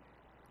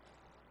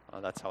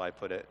 That's how I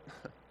put it.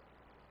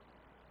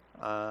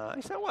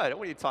 He said, what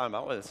are you talking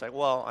about? What is it? Like,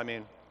 well, I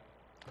mean,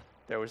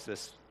 there was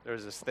this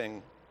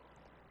thing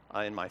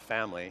in my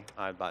family.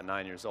 I'm about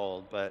 9 years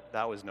old, but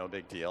that was no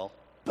big deal.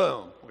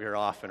 Boom, we were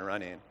off and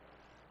running.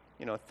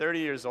 30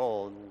 years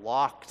old,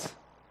 locked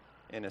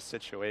in a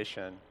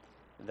situation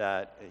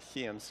that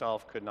he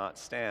himself could not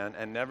stand,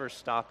 and never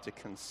stopped to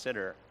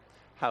consider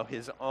how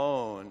his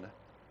own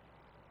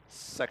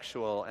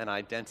sexual and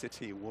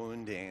identity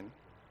wounding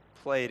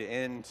played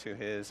into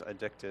his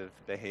addictive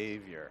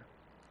behavior.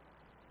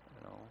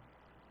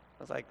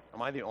 I was like,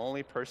 am I the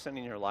only person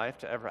in your life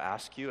to ever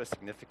ask you a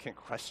significant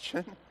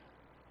question?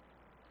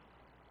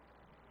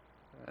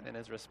 And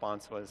his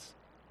response was,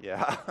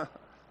 yeah.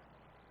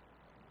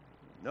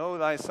 Know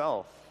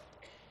thyself.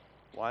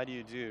 Why do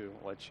you do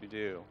what you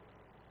do?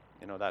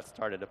 That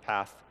started a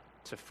path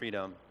to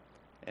freedom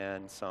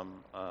and some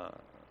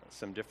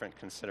different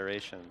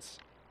considerations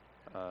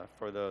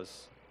for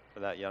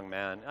that young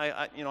man.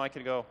 I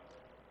could go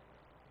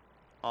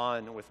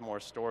on with more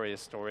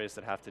stories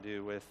that have to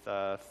do with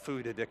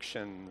food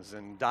addictions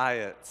and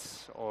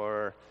diets,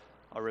 or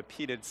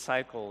repeated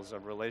cycles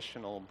of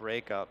relational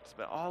breakups.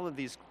 But all of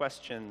these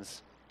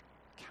questions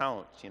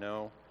count.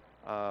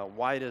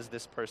 Why does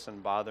this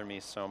person bother me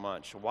so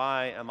much?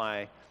 Why am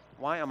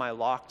I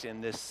locked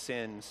in this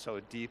sin so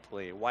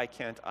deeply? Why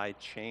can't I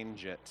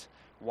change it?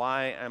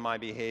 Why am I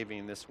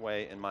behaving this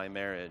way in my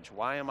marriage?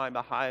 Why am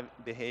I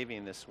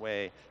behaving this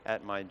way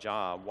at my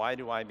job? Why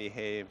do I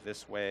behave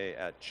this way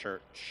at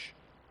church?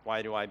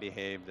 Why do I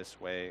behave this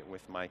way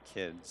with my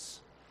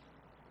kids?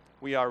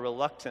 We are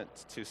reluctant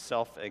to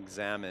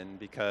self-examine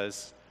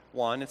because,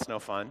 one, it's no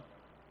fun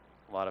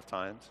a lot of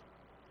times.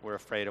 We're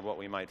afraid of what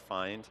we might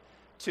find.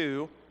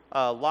 Two,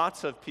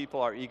 lots of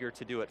people are eager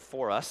to do it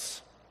for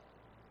us,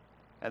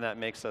 and that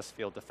makes us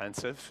feel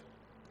defensive.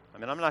 I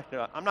mean, I'm not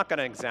going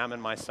to examine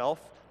myself.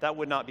 That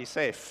would not be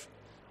safe.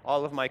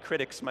 All of my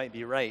critics might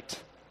be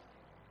right.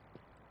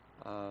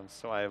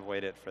 So I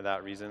avoid it for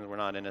that reason. We're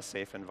not in a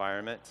safe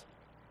environment.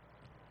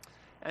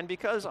 And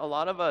because a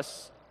lot of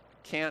us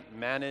can't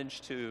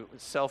manage to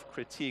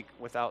self-critique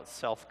without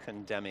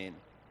self-condemning.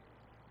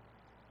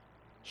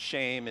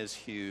 Shame is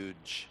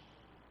huge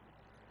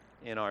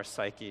in our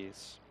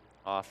psyches,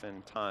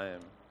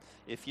 oftentimes.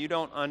 If you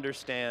don't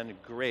understand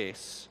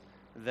grace,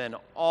 then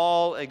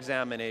all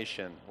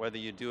examination, whether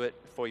you do it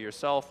for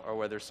yourself or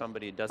whether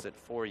somebody does it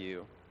for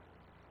you,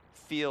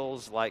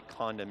 feels like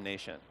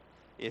condemnation.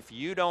 If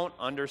you don't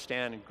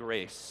understand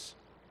grace,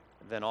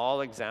 then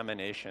all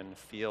examination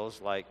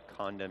feels like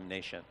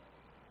condemnation.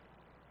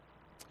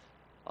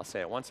 I'll say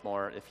it once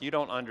more. If you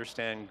don't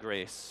understand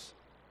grace,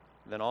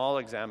 then all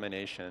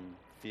examination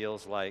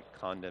feels like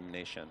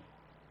condemnation.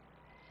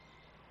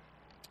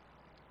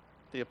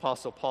 The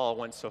Apostle Paul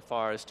went so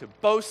far as to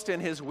boast in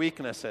his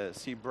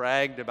weaknesses. He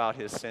bragged about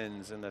his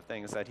sins and the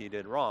things that he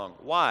did wrong.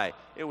 Why?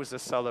 It was a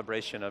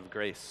celebration of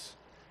grace.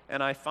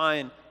 And I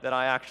find that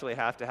I actually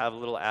have to have a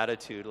little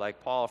attitude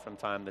like Paul from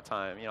time to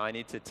time. I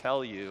need to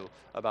tell you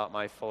about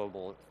my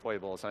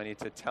foibles. I need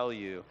to tell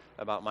you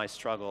about my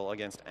struggle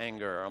against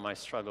anger or my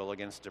struggle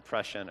against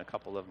depression, a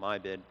couple of my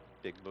big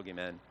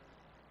boogeymen.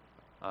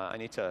 I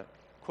need to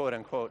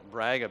quote-unquote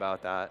brag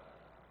about that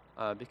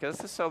because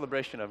it's a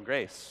celebration of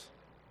grace.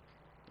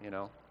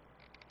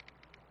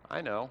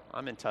 I know,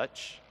 I'm in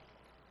touch,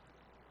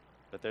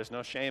 but there's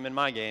no shame in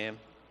my game.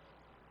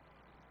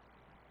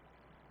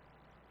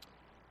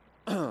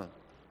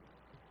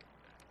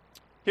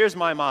 Here's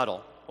my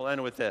model. We'll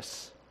end with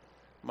this.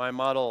 My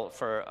model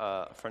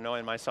for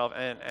knowing myself,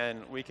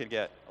 and we could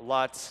get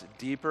lots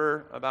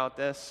deeper about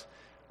this.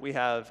 We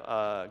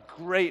have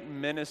great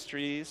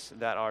ministries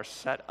that are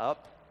set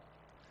up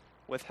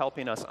with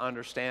helping us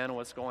understand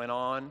what's going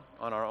on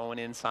our own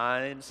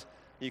insides.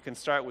 You can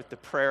start with the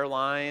prayer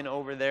line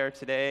over there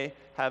today.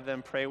 Have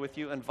them pray with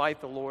you.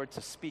 Invite the Lord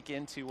to speak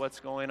into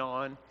what's going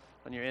on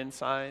your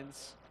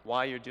insides,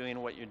 why you're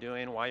doing what you're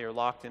doing, why you're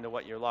locked into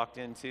what you're locked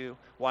into,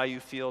 why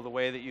you feel the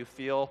way that you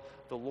feel.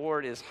 The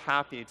Lord is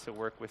happy to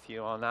work with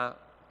you on that.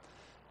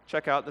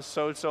 Check out the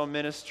So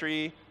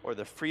ministry or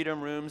the freedom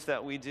rooms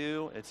that we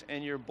do. It's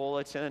in your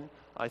bulletin.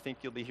 I think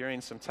you'll be hearing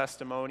some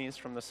testimonies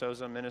from the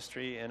Sozo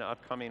ministry in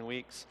upcoming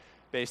weeks.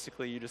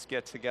 Basically, you just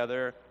get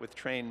together with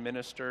trained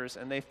ministers,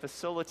 and they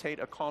facilitate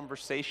a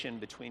conversation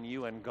between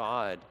you and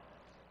God.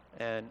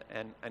 And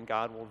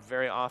God will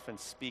very often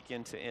speak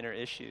into inner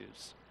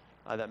issues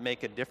that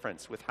make a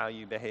difference with how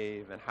you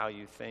behave and how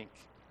you think.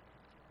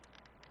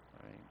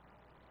 Right?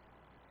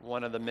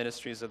 One of the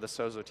ministries of the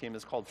Sozo team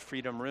is called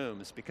Freedom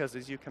Rooms, because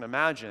as you can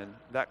imagine,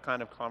 that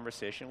kind of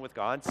conversation with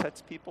God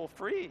sets people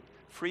free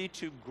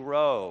to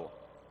grow.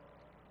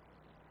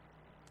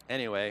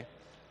 Anyway,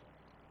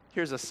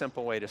 here's a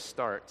simple way to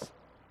start.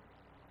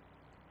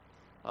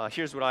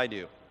 Here's what I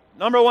do.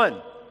 Number one,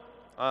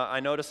 I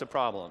notice a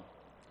problem.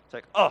 It's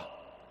like,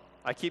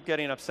 I keep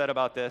getting upset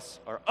about this,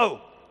 or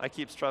I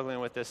keep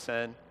struggling with this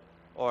sin,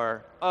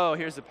 or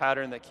here's a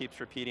pattern that keeps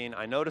repeating.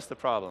 I notice the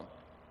problem.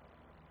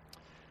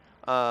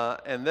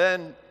 And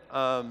then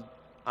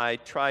I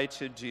try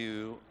to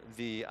do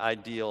the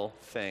ideal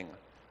thing.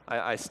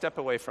 I step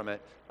away from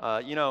it.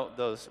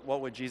 Those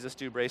 "What would Jesus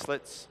do"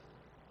 bracelets?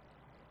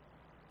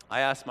 I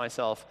ask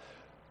myself,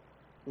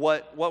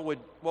 what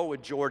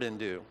would Jordan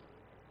do?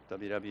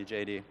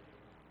 WWJD.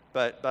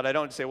 But I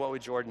don't say, what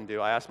would Jordan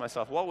do? I ask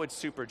myself, what would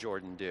Super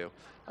Jordan do?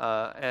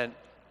 And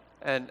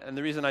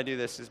the reason I do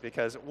this is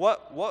because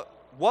what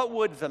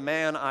would the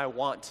man I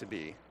want to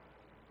be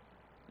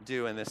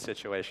do in this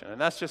situation? And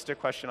that's just a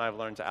question I've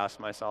learned to ask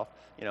myself.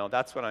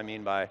 That's what I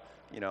mean by,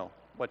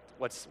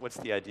 what's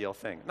the ideal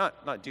thing?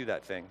 Not do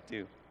that thing,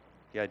 do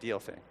the ideal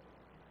thing.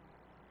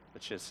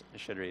 Which is, you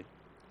should read.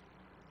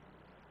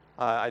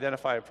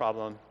 Identify a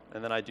problem,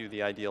 and then I do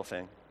the ideal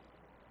thing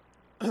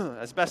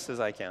as best as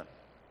I can.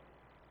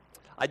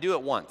 I do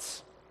it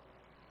once.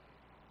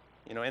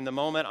 In the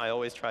moment, I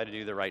always try to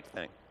do the right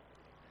thing.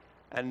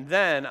 And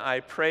then I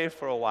pray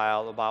for a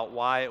while about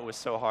why it was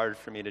so hard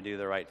for me to do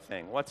the right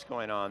thing. What's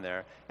going on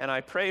there? And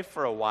I pray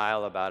for a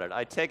while about it.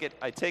 I take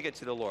it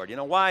to the Lord.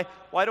 Why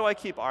do I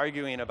keep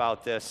arguing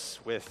about this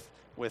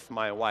with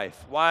my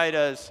wife? Why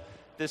does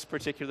this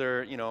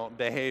particular,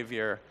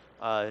 behavior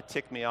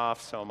tick me off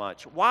so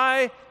much?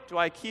 Why do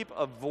I keep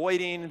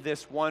avoiding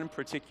this one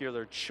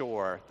particular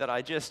chore that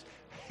I just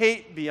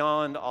hate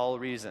beyond all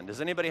reason? Does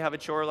anybody have a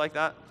chore like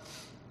that?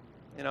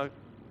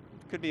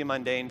 Could be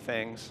mundane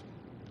things.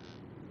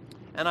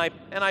 And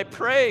I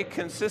pray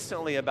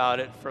consistently about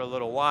it for a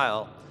little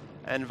while,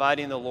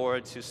 inviting the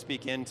Lord to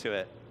speak into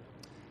it.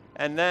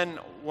 And then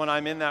when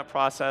I'm in that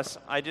process,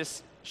 I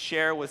just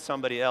share with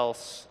somebody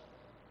else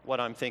what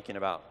I'm thinking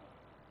about.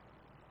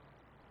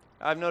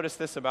 I've noticed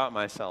this about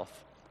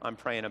myself. I'm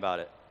praying about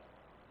it.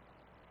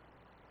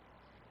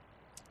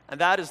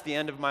 And that is the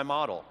end of my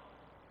model.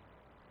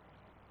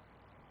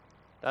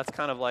 It's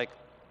kind of like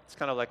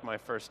my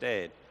first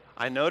aid.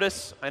 I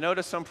notice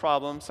some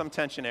problem, some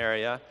tension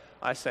area.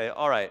 I say,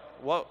 all right,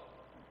 what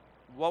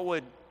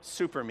would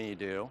super me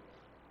do?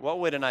 What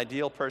would an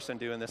ideal person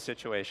do in this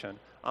situation?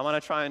 I'm going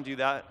to try and do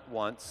that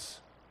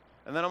once.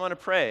 And then I'm going to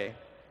pray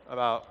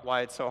about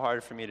why it's so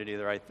hard for me to do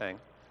the right thing.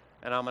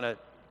 And I'm going to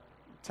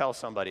tell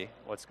somebody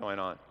what's going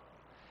on.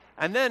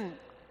 And then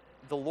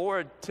the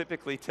Lord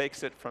typically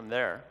takes it from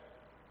there.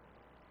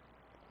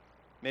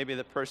 Maybe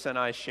the person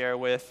I share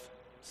with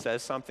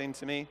says something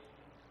to me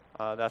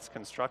that's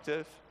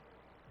constructive.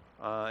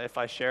 If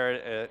I share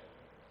it at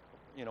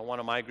one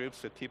of my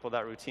groups with people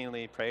that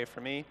routinely pray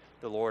for me,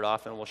 the Lord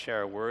often will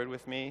share a word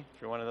with me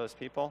through one of those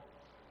people.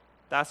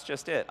 That's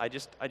just it. I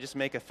just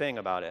make a thing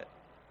about it.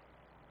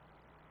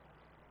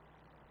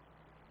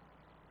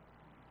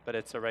 But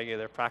it's a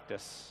regular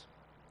practice.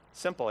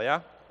 Simple,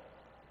 yeah?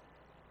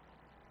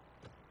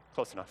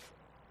 Close enough.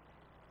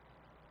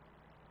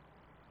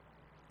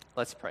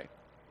 Let's pray.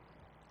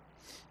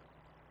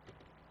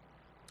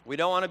 We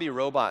don't want to be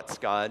robots,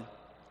 God.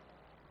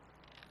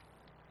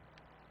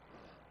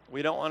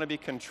 We don't want to be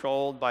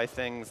controlled by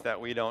things that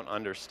we don't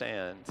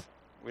understand.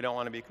 We don't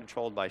want to be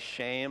controlled by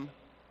shame.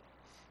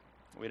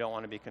 We don't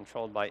want to be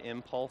controlled by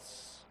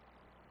impulse.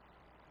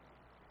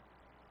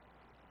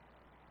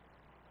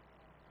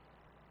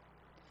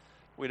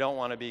 We don't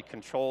want to be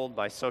controlled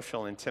by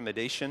social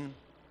intimidation.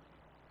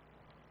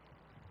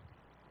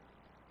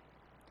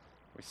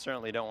 We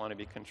certainly don't want to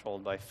be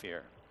controlled by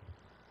fear.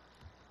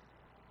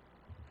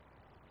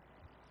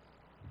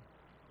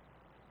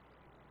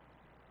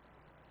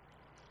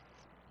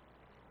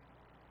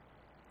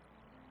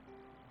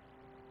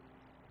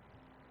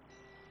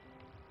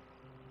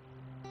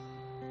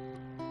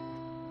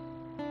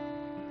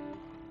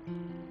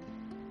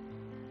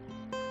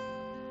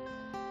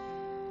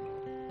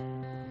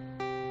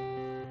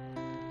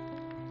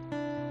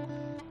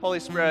 Holy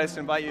Spirit, I just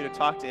invite you to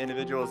talk to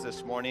individuals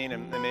this morning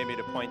and maybe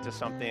to point to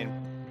something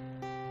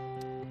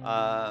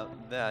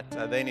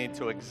that they need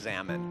to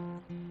examine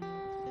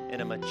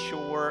in a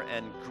mature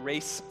and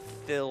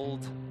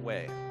grace-filled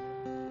way.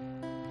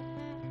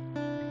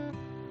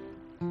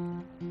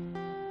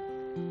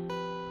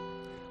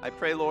 I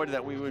pray, Lord,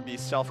 that we would be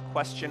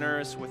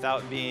self-questioners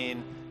without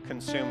being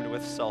consumed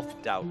with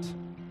self-doubt.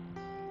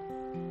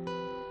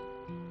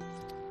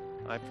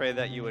 I pray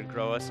that you would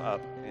grow us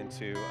up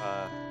into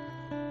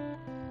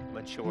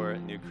mature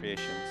new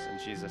creations. In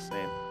Jesus'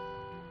 name.